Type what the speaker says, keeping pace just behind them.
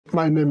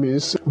My name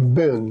is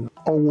Ben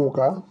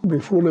Onwuka. My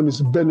full name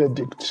is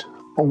Benedict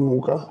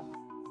Onwuka.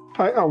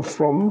 I am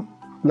from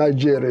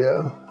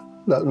Nigeria.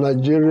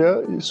 Nigeria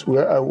is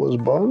where I was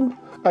born.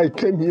 I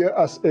came here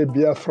as a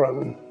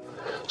Biafran.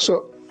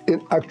 So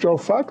in actual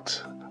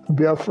fact,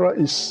 Biafra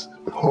is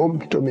home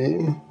to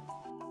me.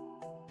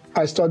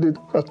 I studied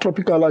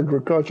tropical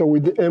agriculture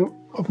with the aim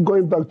of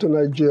going back to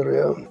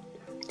Nigeria.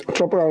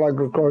 Tropical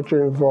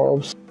agriculture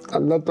involves a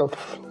lot of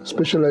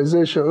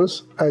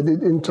specializations. I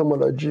did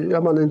entomology.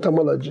 I'm an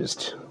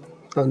entomologist.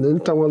 And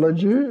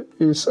entomology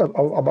is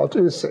about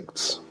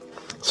insects.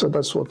 So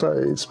that's what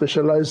I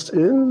specialized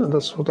in, and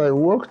that's what I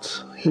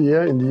worked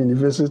here in the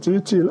university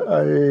till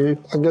I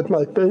get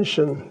my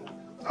pension.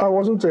 I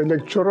wasn't a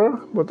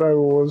lecturer, but I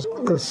was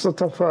a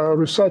sort of a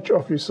research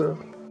officer.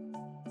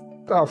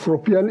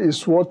 Afropean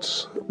is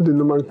what the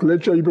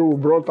nomenclature people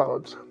brought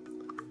out.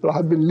 I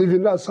had been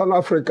living as an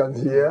African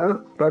here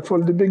right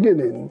from the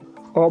beginning.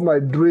 All my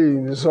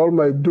dreams, all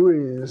my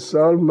doings,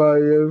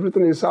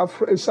 everything is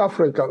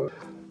African.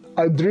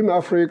 I dream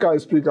Africa, I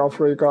speak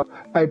Africa.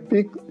 I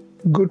pick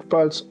good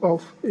parts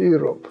of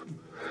Europe,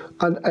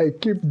 and I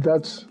keep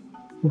that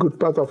good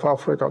part of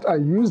Africa. I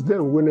use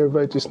them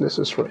whenever it is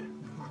necessary.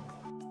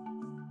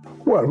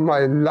 Well,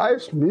 my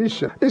life's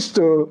mission is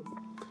to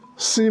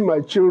see my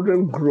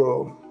children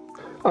grow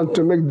and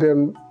to make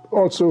them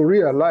also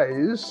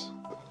realize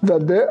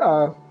that they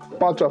are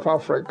part of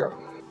Africa.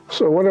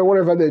 So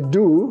whatever they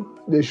do,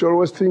 they should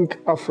always think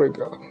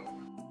Africa.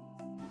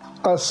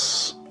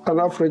 As an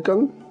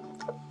African,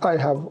 I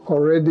have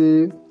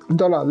already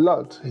done a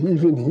lot,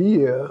 even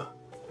here,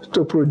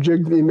 to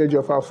project the image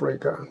of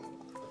Africa.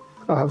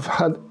 I have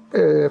had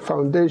a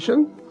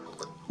foundation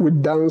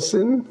with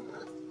dancing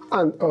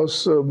and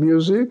also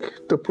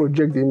music to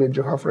project the image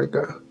of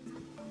Africa.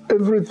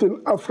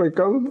 Everything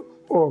African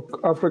or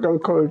African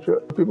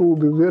culture, people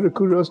will be very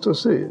curious to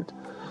see it.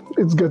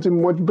 It's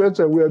getting much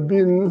better. We are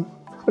being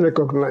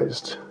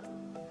recognized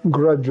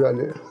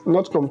gradually,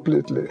 not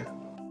completely.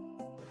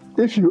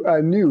 If you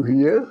are new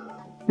here,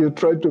 you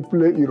try to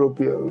play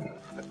European.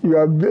 You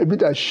are a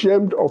bit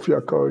ashamed of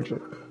your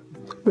culture.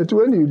 But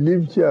when you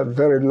live here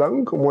very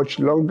long, much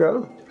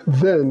longer,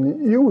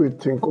 then you will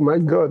think, oh my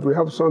God, we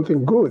have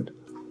something good.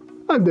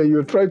 And then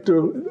you try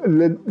to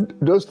let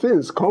those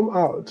things come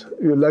out.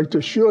 You like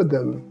to show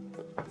them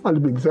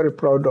and be very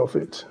proud of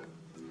it.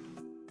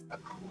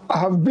 I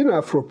have been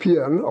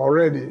Afropean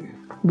already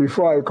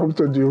before I come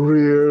to the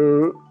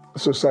real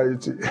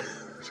society.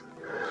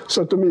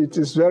 So to me, it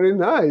is very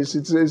nice.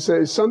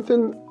 It's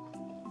something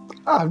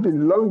I've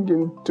been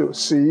longing to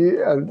see,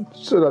 and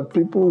so that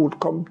people would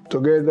come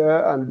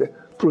together and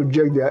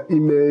project their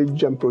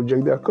image and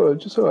project their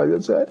culture. So I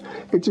just said,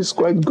 it is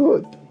quite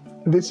good.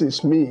 This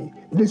is me.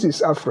 This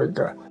is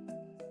Africa.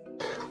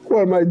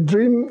 Well, my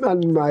dream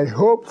and my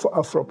hope for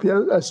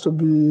Afropeans is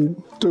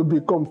to be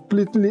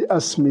completely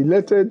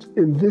assimilated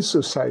in this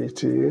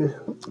society,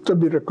 to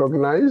be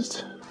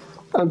recognized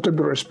and to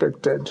be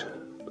respected.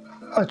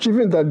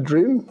 Achieving that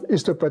dream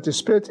is to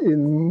participate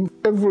in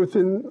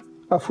everything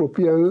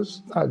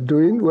Afropeans are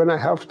doing when I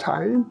have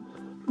time,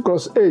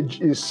 because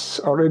age is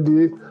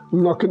already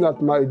knocking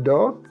at my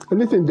door.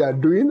 Anything they are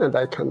doing and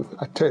I can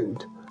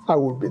attend, I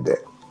will be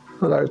there.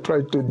 And I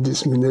try to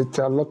disseminate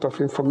a lot of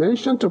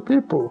information to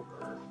people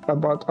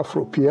about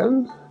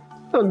Afropean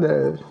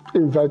and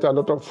invite a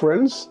lot of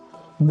friends,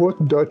 both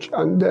Dutch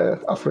and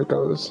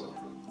Africans.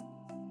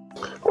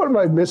 Well,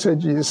 my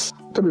message is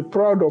to be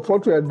proud of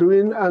what we are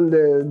doing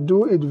and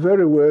do it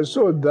very well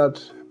so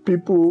that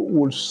people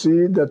will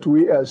see that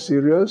we are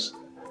serious.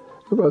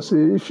 Because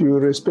if you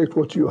respect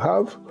what you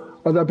have,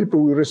 other people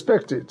will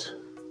respect it.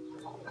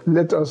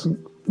 Let us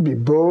be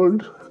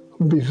bold,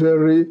 be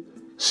very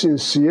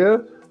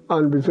sincere,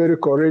 and be very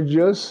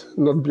courageous,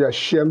 not be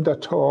ashamed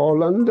at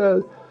all,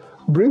 and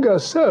bring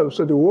ourselves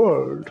to the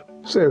world.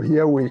 So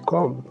here we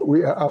come.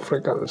 We are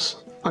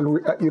Africans, and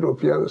we are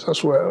Europeans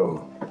as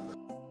well.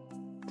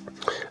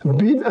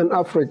 Being an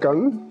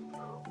African,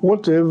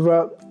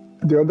 whatever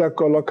the other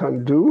color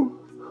can do,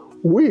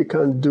 we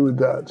can do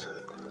that.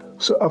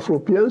 So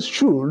Afropeans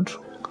should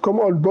come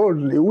out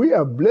boldly. We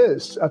are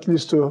blessed at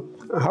least to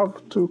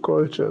have two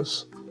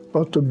cultures,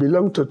 or to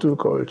belong to two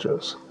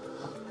cultures.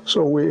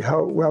 So we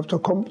have to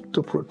come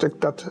to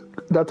protect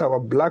that our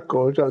black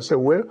culture and say,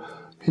 well,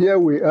 here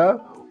we are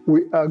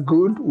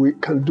good, we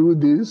can do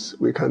this,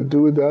 we can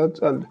do that,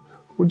 and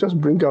we just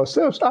bring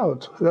ourselves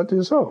out. That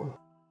is all.